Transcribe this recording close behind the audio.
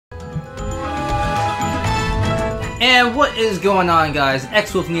And what is going on, guys?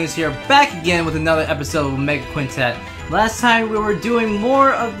 XWolfNeos here, back again with another episode of Mega Quintet. Last time we were doing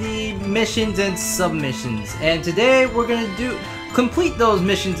more of the missions and submissions, and today we're gonna complete those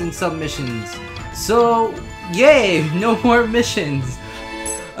missions and submissions. So, yay! No more missions!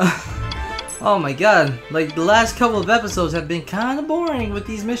 Oh my god, like the last couple of episodes have been kind of boring with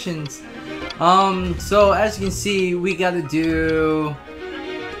these missions. So as you can see, we gotta do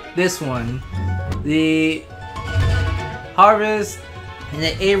this one. The Harvest in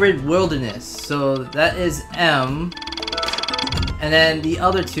the Arid Wilderness. So that is M. And then the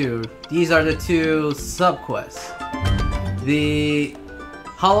other two, these are the two sub-quests. The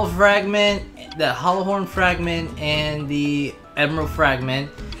Hollow Fragment, the Hollow Horn Fragment, and the Emerald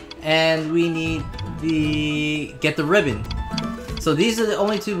Fragment. And we need the get the ribbon. So these are the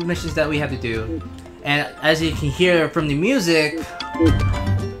only two missions that we have to do. And as you can hear from the music,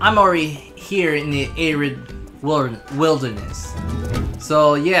 I'm already here in the Arid Wilderness.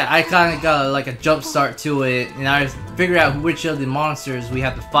 So yeah, I kind of got like a jump start to it, and I figured out which of the monsters we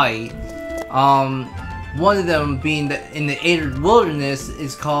have to fight. One of them being in the Arid Wilderness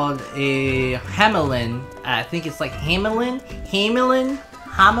is called a Hamelin. I think it's like Hamelin.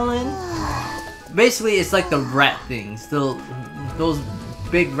 Basically, it's like the rat things. Those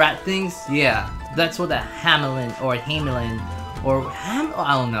big rat things. Yeah, that's what a Hamelin or I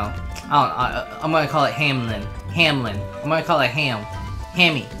don't know. I'm gonna call it Hamlin. I'm gonna call it Hammy.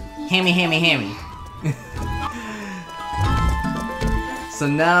 So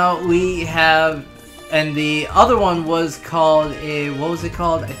now we have, and the other one was called a, what was it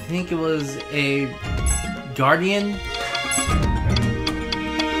called? I think it was a Guardian.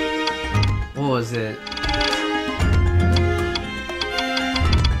 What was it?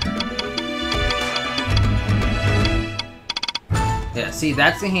 Yeah, see,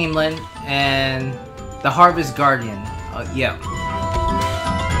 that's the Hamlin and the Harvest Guardian. Yeah.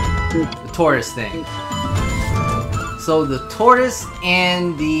 The tortoise thing. So the tortoise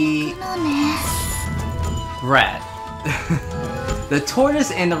and the rat. The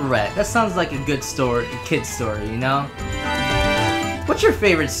tortoise and the rat. That sounds like a good story, a kid's story, you know? What's your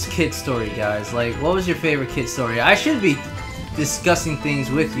favorite kid story, guys? Like, what was your favorite kid story? I should be discussing things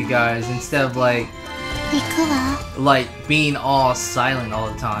with you guys instead of like being all silent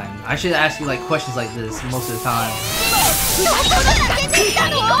all the time. I should ask you like questions like this most of the time.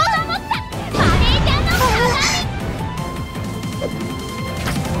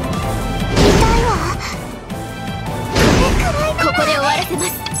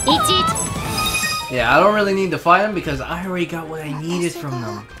 Yeah, I don't really need to fight them because I already got what I needed from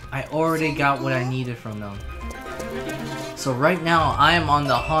them. So right now, I am on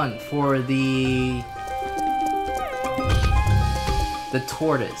the hunt for the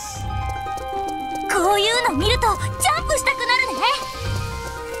tortoise.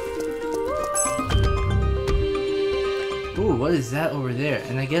 Ooh, what is that over there?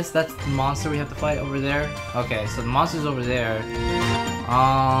 And I guess that's the monster we have to fight over there. Okay, so the monster's over there.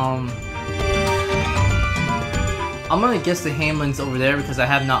 I'm gonna guess the Hamlin's over there because I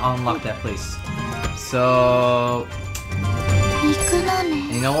have not unlocked that place. So,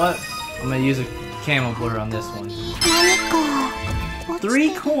 you know what? I'm gonna use a camel blur on this one.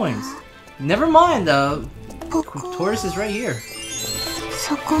 3 coins. Never mind, the tortoise is right here.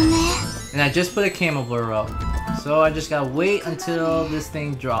 And I just put a camel blur up, so I just gotta wait until this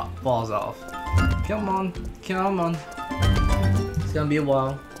thing falls off. Come on. It's gonna be a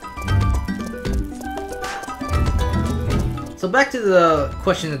while. So back to the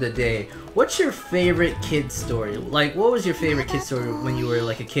question of the day. What's your favorite kid story? Like, what was your favorite kid story when you were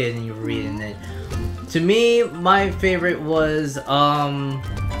like a kid and you were reading it? To me, my favorite was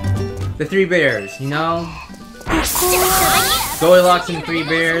the 3 bears, you know? Goldilocks and the 3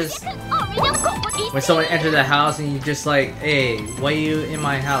 bears. When someone enters the house and you just like, hey, why are you in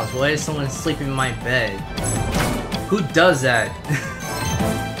my house? Why is someone sleeping in my bed? Who does that?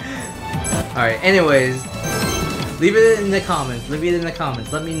 Alright, anyways. Leave it in the comments.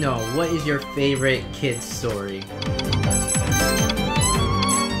 Let me know. What is your favorite kid story?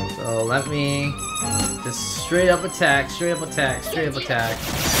 So let me just straight up attack.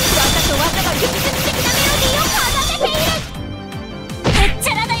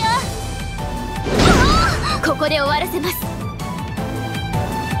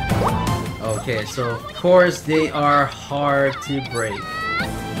 Okay, so of course they are hard to break.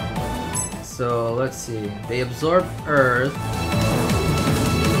 So let's see. They absorb earth.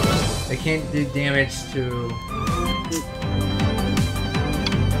 They can't do damage to.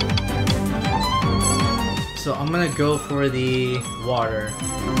 So I'm gonna go for the water.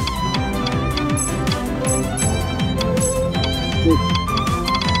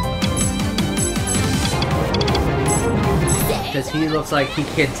 Because he looks like he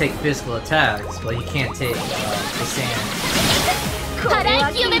can take physical attacks, but he can't take the sand.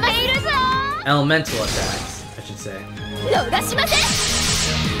 Elemental attacks, I should say.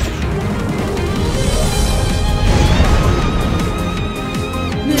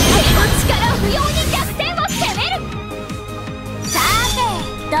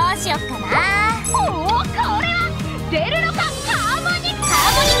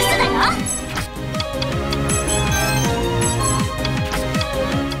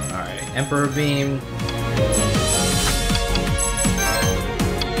 Alright, Emperor Beam.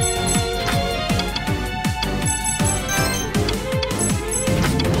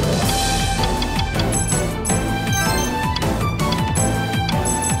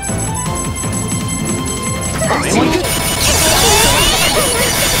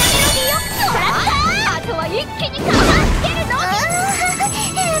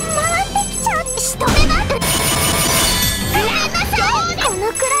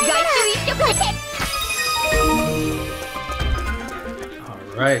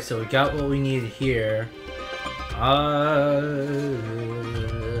 Alright, so we got what we needed here.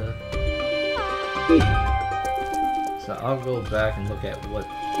 So I'll go back and look at what...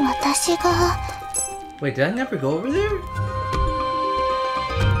 Wait, did I never go over there?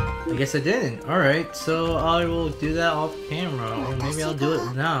 I guess I didn't. Alright, so I will do that off camera, or maybe I'll do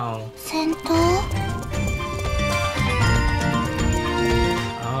it now.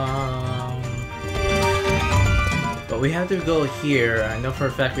 But we have to go here. I know for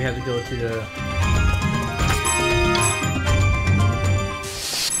a fact we have to go to the...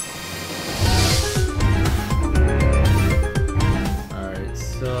 Alright,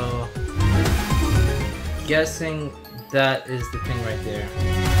 so... Guessing that is the thing right there.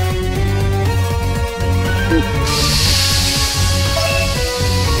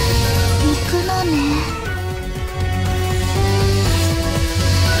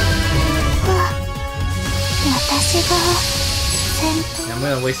 I'm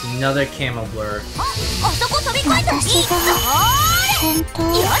gonna waste another camo blur.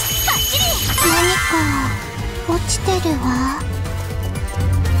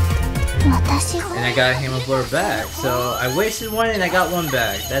 And I got a hammer blur back, so I wasted one and I got one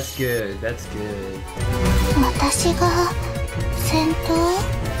back. That's good, that's good.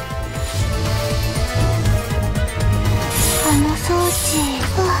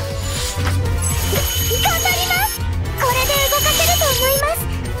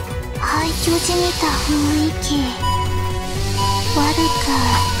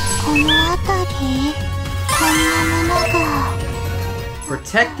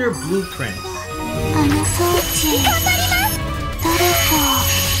 Protector blueprints.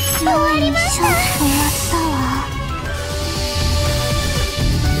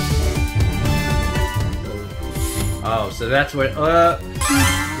 Oh, so that's what.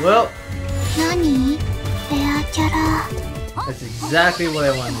 Well. That's exactly what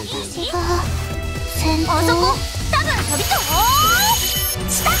I wanted to do.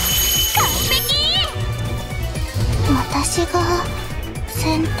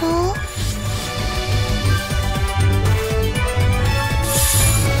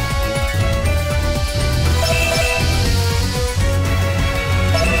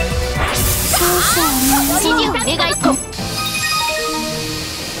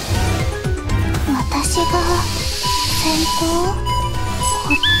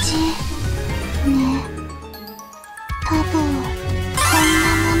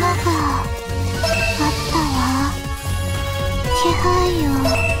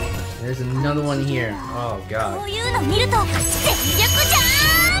 There's another one here. Oh god.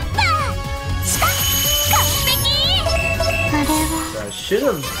 So I should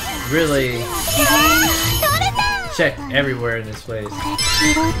have really checked everywhere in this place. No,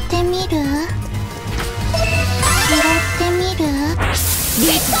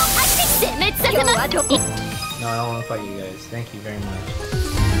 I don't want to fight you guys. Thank you very much.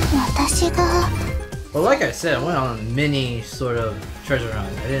 Well, like I said, I went on a mini sort of treasure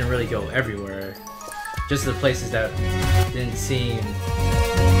hunt. I didn't really go everywhere. Just the places that didn't seem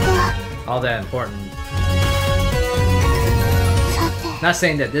all that important. Not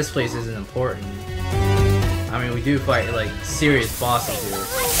saying that this place isn't important. I mean, we do fight like serious bosses here.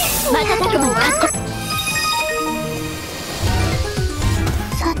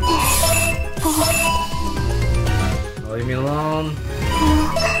 Oh, leave me alone.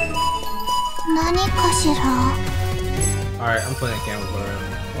 Alright, I'm playing a camera blur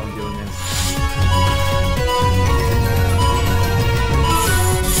while I'm doing this.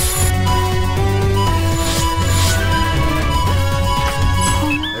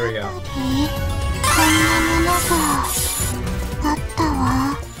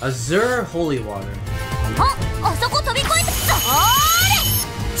 Azure Holy Water. あそこ飛び越えて、そーれ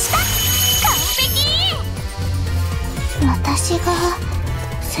下完璧。私が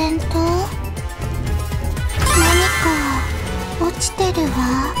先頭？何か落ちてるわ。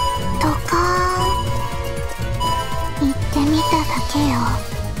ドカーン。行ってみただけよ。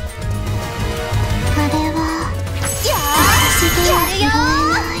あれは私では拾えな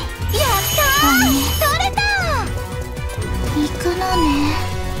い。やったー、取れた。行くのね。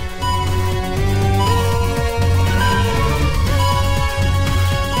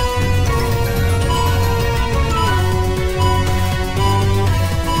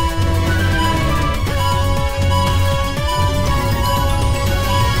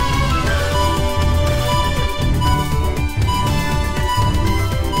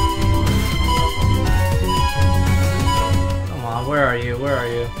Where are you? Where are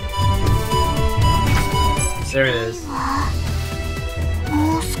you? There it is.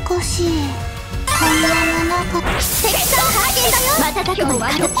 もう少しこんなものが敵さん発見だよ。瞬く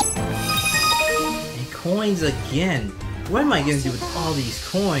間に And coins again. What am I gonna do with all these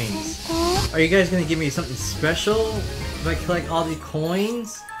coins? Are you guys gonna give me something special if I collect all these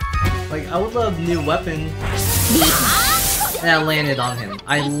coins? Like, I would love new weapon. And I landed on him.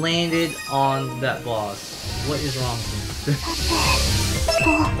 I landed on that boss. What is wrong with me?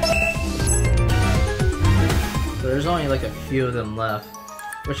 So there's only like a few of them left.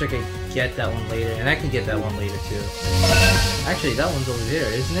 Wish I could get that one later, and I can get that one later too. Actually, that one's over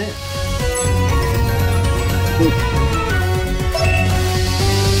there, isn't it?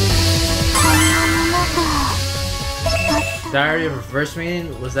 Diary of a Verse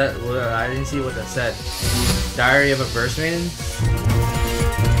Maiden? Was that? I didn't see what that said. Diary of a Verse Maiden?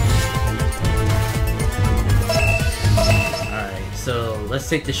 Alright, so let's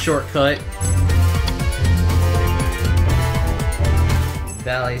take the shortcut.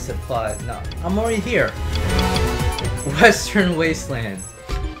 Valley Supply. No, I'm already here. Western Wasteland.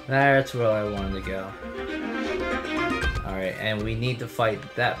 That's where I wanted to go. Alright, and we need to fight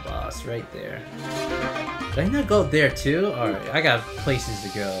that boss right there. Did I not go there too? Alright, I got places to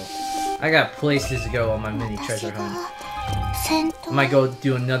go. I got places to go on my mini treasure hunt. I might go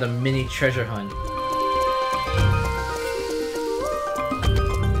do another mini treasure hunt.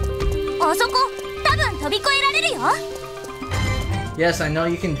 Yes, I know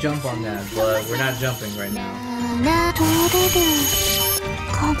you can jump on that, but we're not jumping right now.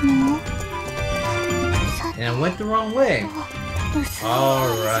 And I went the wrong way.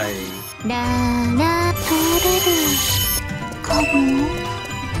 Alright.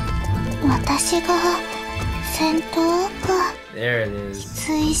 There it is.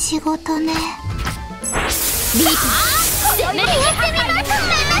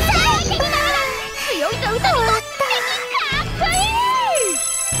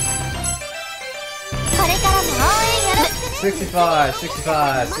 $65,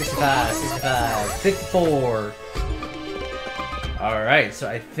 $65, $65, $65, $54. Alright, so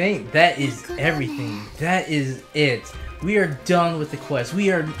I think that is everything. That is it. We are done with the quest. We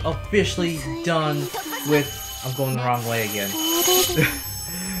are officially done with... I'm going the wrong way again.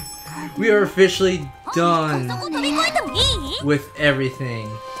 We are officially done with everything.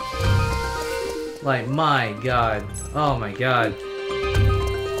 Like, my god. Oh my god.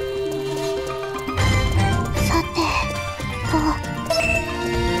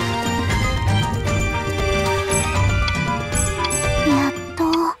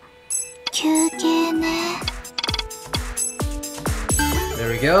 There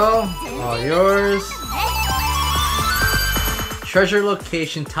we go. All yours. Treasure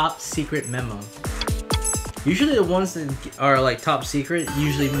location top secret memo. Usually the ones that are like top secret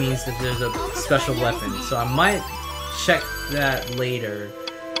usually means that there's a special weapon. So I might check that later.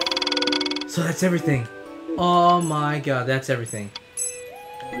 So that's everything. Oh my god, that's everything.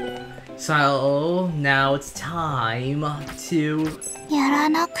 So now it's time to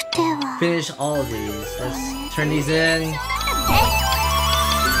finish all of these. Let's turn these in.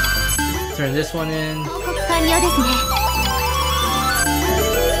 Turn this one in.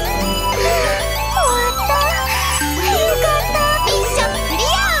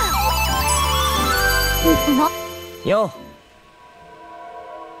 Yo.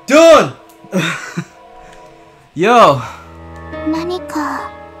 Done! Yo! 何か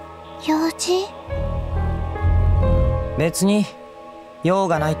用事？別に用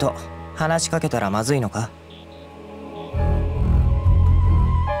がないと話しかけたらまずいのか？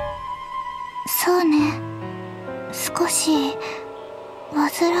そうね。少し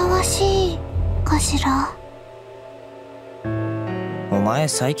煩わしいかしら。お前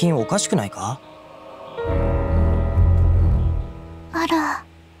最近おかしくないか？あら、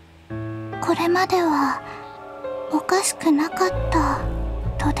これまではおかしくなかった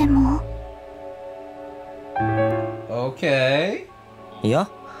とでも。 Okay. いや、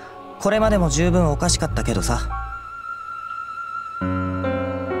これまでも十分おかしかったけどさ。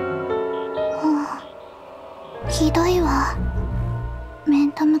ひどいわ。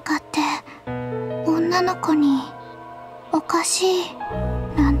面と向かって女の子におかしい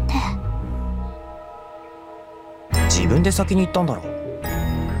なんて。自分で先に言ったんだろ。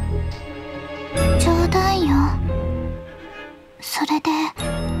冗談よ。それで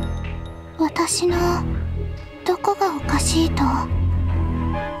私のどこがおかしいと？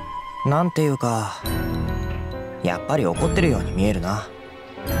なんていうか、やっぱり怒ってるように見えるな。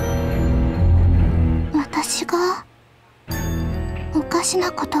私がおかし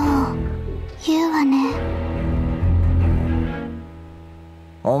なことを言うわね。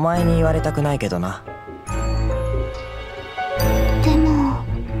お前に言われたくないけどな。でも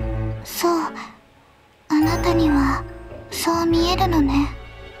そう、あなたにはそう見えるのね。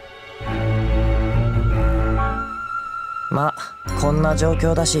まあこんな状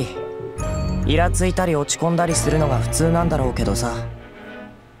況だし、イラついたり落ち込んだりするのが普通なんだろうけどさ。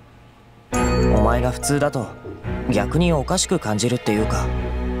お前が普通だと逆におかしく感じるっていうか。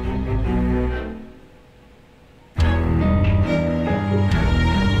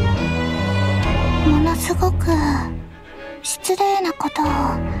ものすごく失礼なことを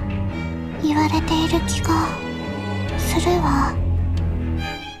言われている気がするわ。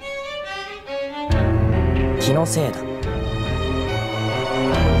気のせいだ。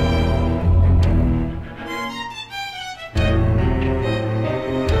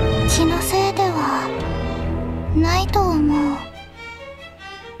気のせいではないと思う。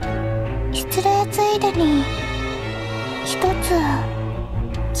失礼ついでに一つ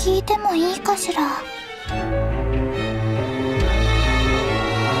聞いてもいいかしら？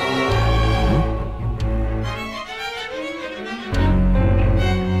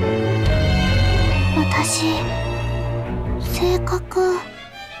私、性格悪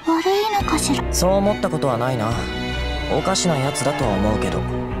いのかしら？そう思ったことはないな。おかしなやつだとは思うけど。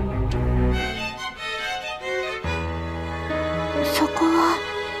そこは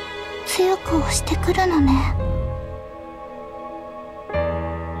強く押してくるのね。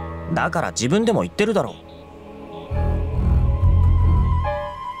だから自分でも言ってるだろ。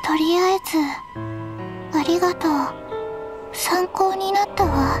とりあえずありがとう。参考になった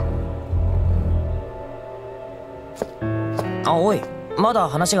わ。あ、おい、まだ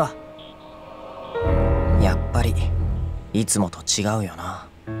話が。やっぱりいつもと違うよな。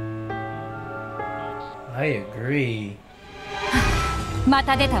 I agree. ま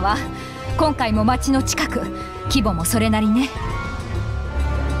た出たわ。今回も町の近く、規模もそれなりね。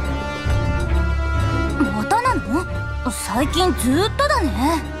またなの？最近ずっとだ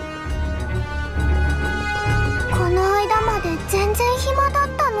ね。この間まで全然暇だっ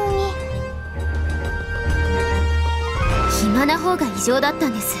たのに。暇な方が異常だった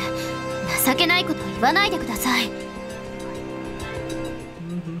んです。情けないこと言わないでください。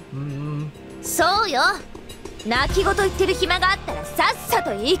そうよ、泣き言言ってる暇があったらさっさ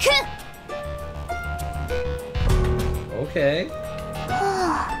と行く。Okay.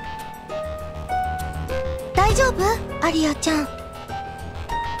 はあ、大丈夫？アリアちゃん。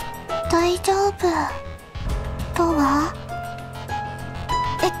大丈夫とは？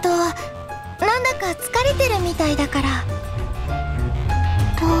なんだか疲れてるみたいだから。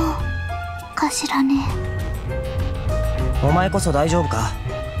どうかしらね。お前こそ大丈夫か？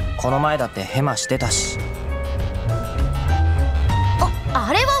この前だってヘマしてたし。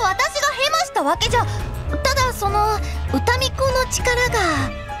あれは私がヘマしたわけじゃ。ただその歌巫女の力が。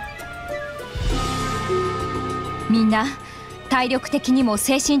みんな体力的にも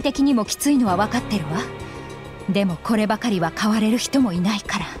精神的にもきついのは分かってるわ。でもこればかりは変われる人もいない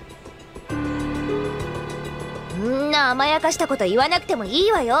から。んな甘やかしたこと言わなくてもい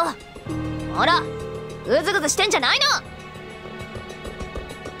いわよ。ほら、ぐずぐずしてんじゃないの。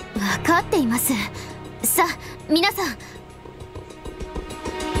分かっています。さあ皆さん。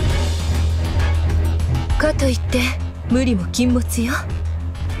かといって無理も禁物よ。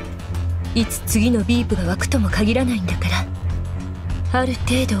いつ次のビープが湧くとも限らないんだから、ある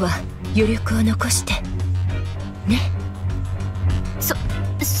程度は余力を残してね。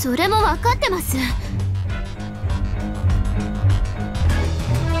それも分かってます。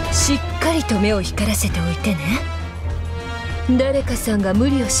しっかりと目を光らせておいてね。誰かさんが無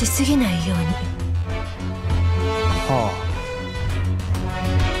理をしすぎないように。は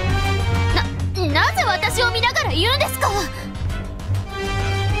なぜ私を見ながら言うんですか？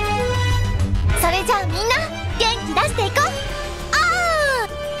それじゃあみんな元気出していこう。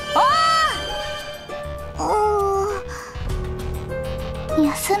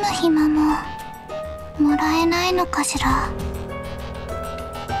休む暇ももらえないのかしら。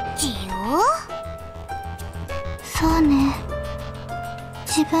ジオ？そうね、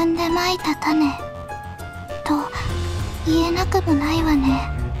自分でまいた種と言えなくもないわね。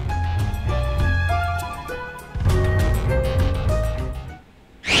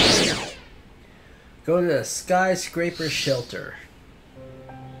Go to the skyscraper shelter.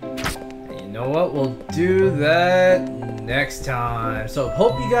 And you know what? We'll do that next time. So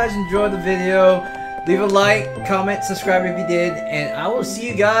hope you guys enjoyed the video. Leave a like, comment, subscribe if you did, and I will see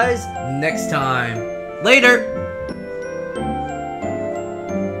you guys next time. Later!